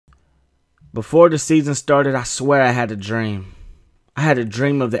Before the season started, I swear I had a dream. I had a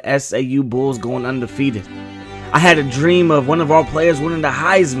dream of the SAU Bulls going undefeated. I had a dream of one of our players winning the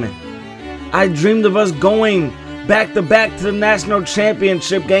Heisman. I dreamed of us going back-to-back to the national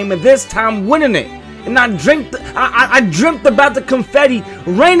championship game and this time winning it. And I dreamt about the confetti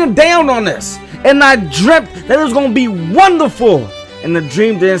raining down on us. And I dreamt that it was going to be wonderful. And the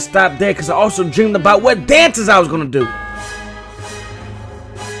dream didn't stop there because I also dreamed about what dances I was going to do.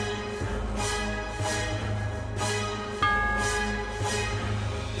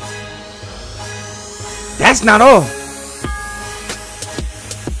 That's not all.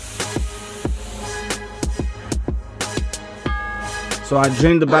 So I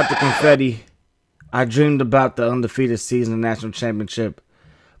dreamed about the confetti. I dreamed about the undefeated season, the national championship.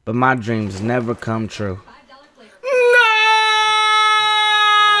 But my dreams never come true. No!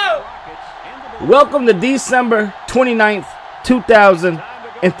 Welcome to December 29th,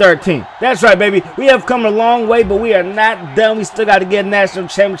 2013. That's right, baby. We have come a long way, but we are not done. We still got to get a national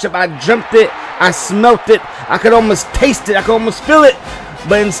championship. I dreamt it. I smelt it. I could almost taste it. I could almost feel it.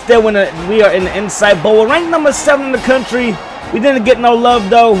 But instead, when we are in the Inside Bowl, ranked number 7 in the country. We didn't get no love,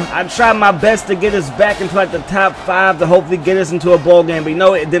 though. I tried my best to get us back into like the top 5 to hopefully get us into a bowl game. But you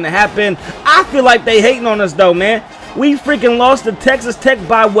know, it didn't happen. I feel like they hating on us, though, man. We freaking lost to Texas Tech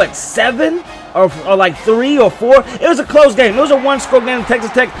by, what, 7? Or like 3 or 4. It was a close game. It was a one-score game in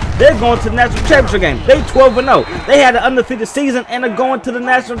Texas Tech. They're going to the national championship game. They 12-0. They had an undefeated season and are going to the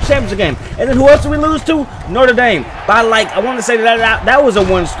national championship game. And then who else did we lose to? Notre Dame. By like, I want to say that was a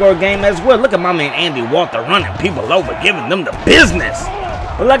one-score game as well. Look at my man Andy Walter running people over, giving them the business.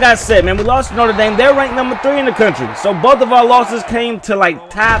 But like I said, man, we lost to Notre Dame. They're ranked number 3 in the country. So both of our losses came to like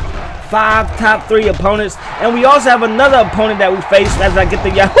top 5, top 3 opponents. And we also have another opponent that we face as I get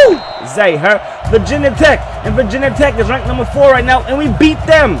the Yahoo! Say her, Virginia Tech. And Virginia Tech is ranked number 4 right now, and we beat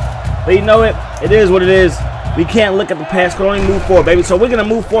them. But you know it is what it is. We can't look at the past, we can only move forward, baby. So we're going to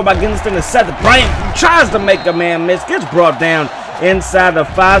move forward by getting this thing to Seth Bryant. Tries to make a man miss, gets brought down inside the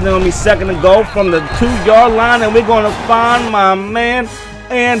 5. They're going to be second and goal from the 2-yard line, and we're going to find my man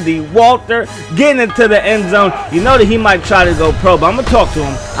Andy Walter getting into the end zone. You know that he might try to go pro, but I'm going to talk to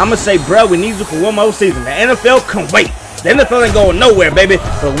him. I'm going to say, bro, we need you for one more season. The NFL can wait. The NFL ain't going nowhere, baby.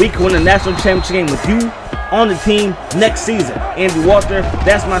 But we can win the national championship game with you on the team next season. Andy Walter,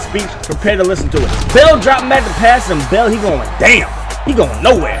 that's my speech. Prepare to listen to it. Bell dropping back the pass, and Bell, he going, damn. He going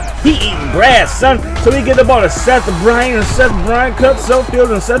nowhere. He eating grass, son. So we get the ball to Seth Bryant, and Seth Bryant cuts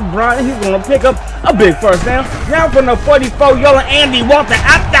upfield, and Seth Bryant, he's going to pick up a big first down. Now from the 44-yard, Andy Walter,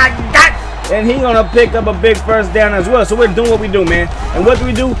 and he's going to pick up a big first down as well. So we're doing what we do, man. And what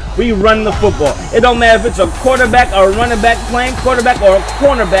do? We run the football. It don't matter if it's a quarterback or a running back playing quarterback or a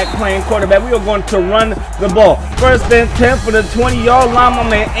cornerback playing quarterback. We are going to run the ball. First and 10 for the 20-yard line. My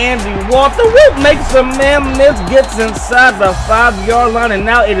man Andy Walter makes a man miss, gets inside the 5-yard line, and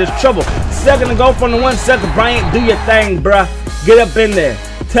now it is trouble. Second to go from the 1. Seth Bryant, do your thing, bruh. Get up in there.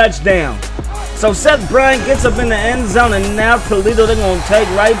 Touchdown. So Seth Bryant gets up in the end zone, and now Toledo, they're going to take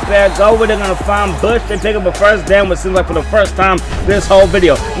right back over. They're going to find Bush. They take up a first down, which seems like for the first time this whole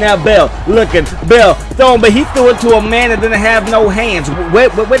video. Now Bell looking. Bell throwing, but he threw it to a man that didn't have no hands. Where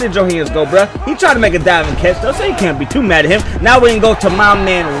did your hands go, bruh? He tried to make a diving catch, though, so you can't be too mad at him. Now we can go to my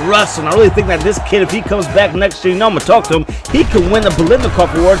man Russell. I really think that this kid, if he comes back next year, you know I'm going to talk to him, he could win the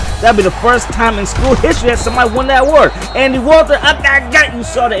Bolitnikoff Award. That'll be the first time in school history that somebody won that award. Andy Walter, you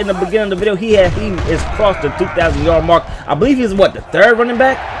saw that in the beginning of the video. He is crossed the 2,000-yard mark. I believe he's, what, the 3rd running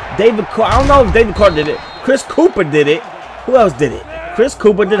back? David Carr. I don't know if David Carr did it. Chris Cooper did it. Who else did it? Chris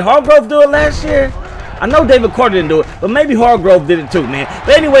Cooper. Did Hargrove do it last year? I know David Carr didn't do it, but maybe Hargrove did it too, man.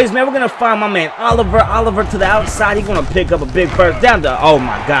 But anyways, man, we're going to find my man Oliver to the outside. He's going to pick up a big first down. Oh,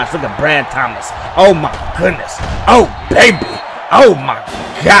 my gosh. Look at Brad Thomas. Oh, my goodness. Oh, baby. Oh, my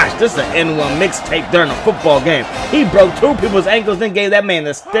gosh. This is an N1 mixtape during a football game. He broke 2 people's ankles, then gave that man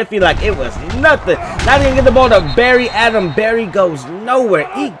the stiffy like it was nothing. Now they can get the ball to Barry. Adam Barry goes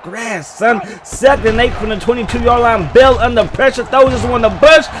nowhere. Eat grass, son. 2nd and 8 from the 22-yard line. Bell under pressure. Throws this one to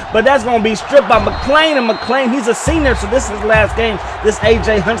Bush, but that's going to be stripped by McClain. And McClain, he's a senior, so this is his last game. This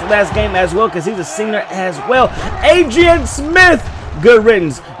A.J. Hunt's last game as well, because he's a senior as well. Adrian Smith. Good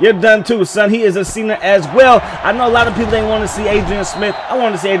riddance. You're done too, son. He is a senior as well. I know a lot of people didn't want to see Adrian Smith. I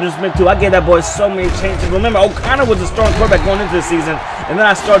want to see Adrian Smith too. I gave that boy so many chances. Remember, O'Connor was a strong quarterback going into the season, and then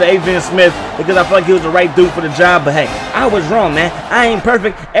I started Adrian Smith because I felt like he was the right dude for the job. But hey, I was wrong, man. I ain't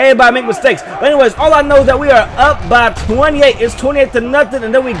perfect. Everybody make mistakes. But anyways, all I know is that we are up by 28. It's 28-0,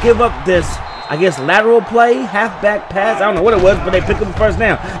 and then we give up this, I guess, lateral play, halfback pass. I don't know what it was, but they pick up the first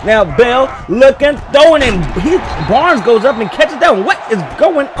down. Now Bell looking, throwing, and Barnes goes up and catches that one. What is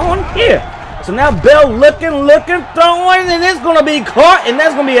going on here? So now Bell looking, throwing, and it's going to be caught, and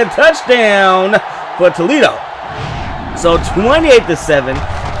that's going to be a touchdown for Toledo. So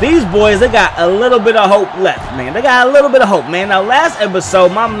 28-7. These boys, they got a little bit of hope left, man. They got a little bit of hope, man. Now, last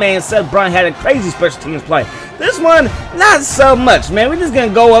episode, my man Seth Bryant had a crazy special teams play. This one, not so much, man. We're just going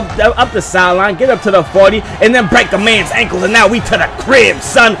to go up the sideline, get up to the 40, and then break the man's ankles. And now we to the crib,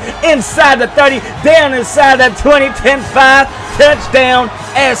 son. Inside the 30, down inside that 20, 10-5, touchdown,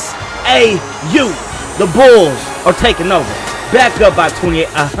 SAU. The Bulls are taking over. Back up by 28,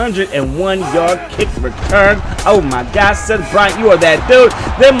 101-yard kick return. Oh my God, Seth Bryant, you are that dude.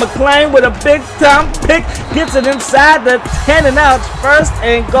 Then McClain with a big-time pick gets it inside the 10, and now it's first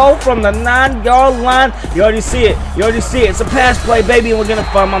and goal from the 9-yard line. You already see it. You already see it. It's a pass play, baby, and we're going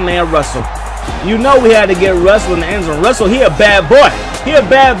to find my man Russell. You know we had to get Russell in the end zone. Russell, he a bad boy. He a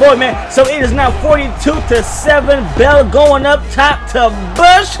bad boy, man. So it is now 42-7. Bell going up top to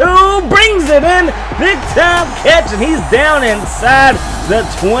Bush, who brings it in. Big time catch, and he's down inside the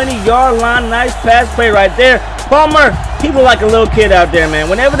 20-yard line. Nice pass play right there. Palmer, he look like a little kid out there, man.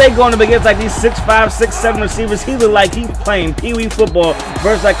 Whenever they go up against like these 6'5", 6'7" receivers, he look like he's playing Pee-wee football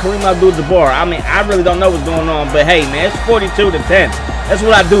versus like Kareem Abdul-Jabbar. I mean, I really don't know what's going on, but hey, man, it's 42-10. That's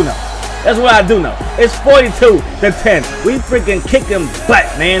what I do know. That's what I do know. It's 42-10. We freaking kick him butt,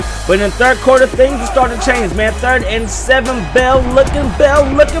 man. But in the third quarter, things are starting to change, man. 3rd and 7. Bell looking.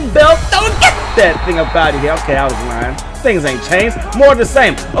 Don't get that thing up out of here. Okay, I was lying. Things ain't changed. More of the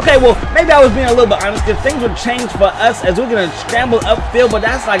same. Okay, well, maybe I was being a little bit honest because things would change for us as we're going to scramble upfield, but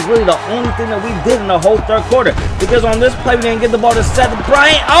that's like really the only thing that we did in the whole third quarter. Because on this play, we didn't get the ball to Seth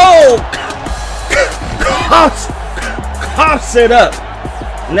Bryant. Oh! Coughs it up.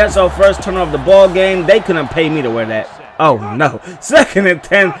 And that's our first turn off the ball game. They couldn't pay me to wear that. Oh no. 2nd and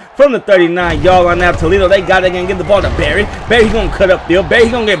 10 from the 39-yard line. Now Toledo, they got it again. Get the ball to Barry. Barry, he's going to cut upfield. Barry,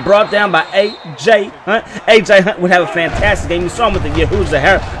 he's going to get brought down by A.J. Hunt. A.J. Hunt would have a fantastic game. You saw him with the Yahuza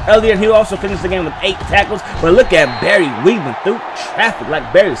hair earlier. He also finished the game with 8 tackles. But look at Barry weaving through traffic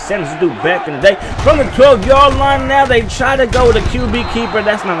like Barry Sanders do back in the day. From the 12-yard line now, they try to go with a QB keeper.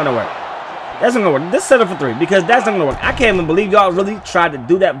 That's not going to work. That's not going to work. This set up for 3 because that's not going to work. I can't even believe y'all really tried to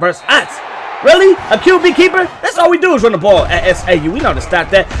do that versus us. Really? A QB keeper? That's all we do is run the ball at SAU. We know to stop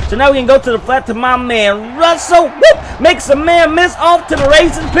that. So now we can go to the flat to my man Russell. Whoop! Makes a man miss off to the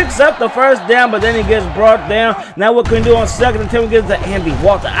races. Picks up the first down, but then he gets brought down. Now what can we do on 2nd and 10? We get to Andy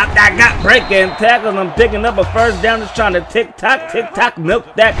Walter. I got breaking tackles. I'm picking up a first down. Just trying to tick-tock, milk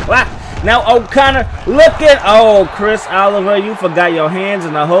that clock. Now O'Connor looking. Oh, Chris Oliver, you forgot your hands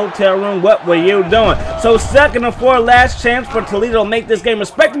in the hotel room. What were you doing? So 2nd and 4, last chance for Toledo to make this game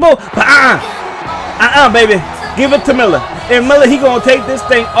respectable. But baby. Give it to Miller. And Miller, he going to take this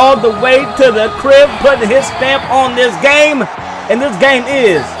thing all the way to the crib, putting his stamp on this game. And this game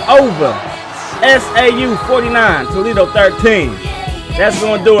is over. SAU 49, Toledo 13. That's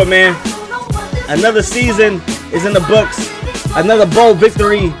going to do it, man. Another season is in the books. Another bowl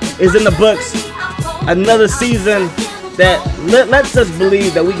victory is in the books. Another season that lets us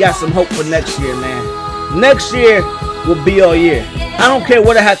believe that we got some hope for next year, man. Next year will be our year. I don't care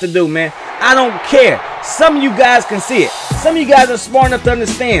what I have to do, man. I don't care. Some of you guys can see it. Some of you guys are smart enough to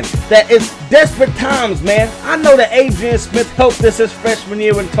understand that it's desperate times, man. I know that Adrian Smith helped us his freshman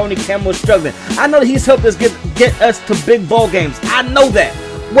year when Tony Campbell was struggling. I know that he's helped us get us to big ball games. I know that.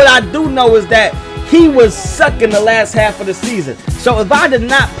 What I do know is that he was sucking the last half of the season. So if I did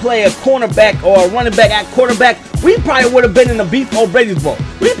not play a cornerback or a running back at quarterback, we probably would have been in the Beef O'Brady's Bowl.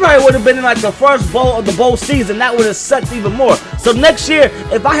 We probably would have been in like the first bowl of the bowl season. That would have sucked even more. So next year,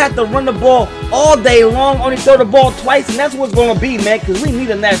 if I had to run the ball all day long, only throw the ball twice, and that's what's going to be, man, because we need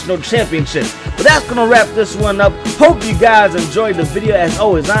a national championship. But that's going to wrap this one up. Hope you guys enjoyed the video. As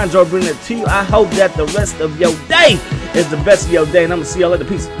always, I enjoy bringing it to you. I hope that the rest of your day is the best of your day, and I'm going to see y'all later.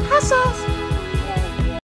 Peace. Hot sauce.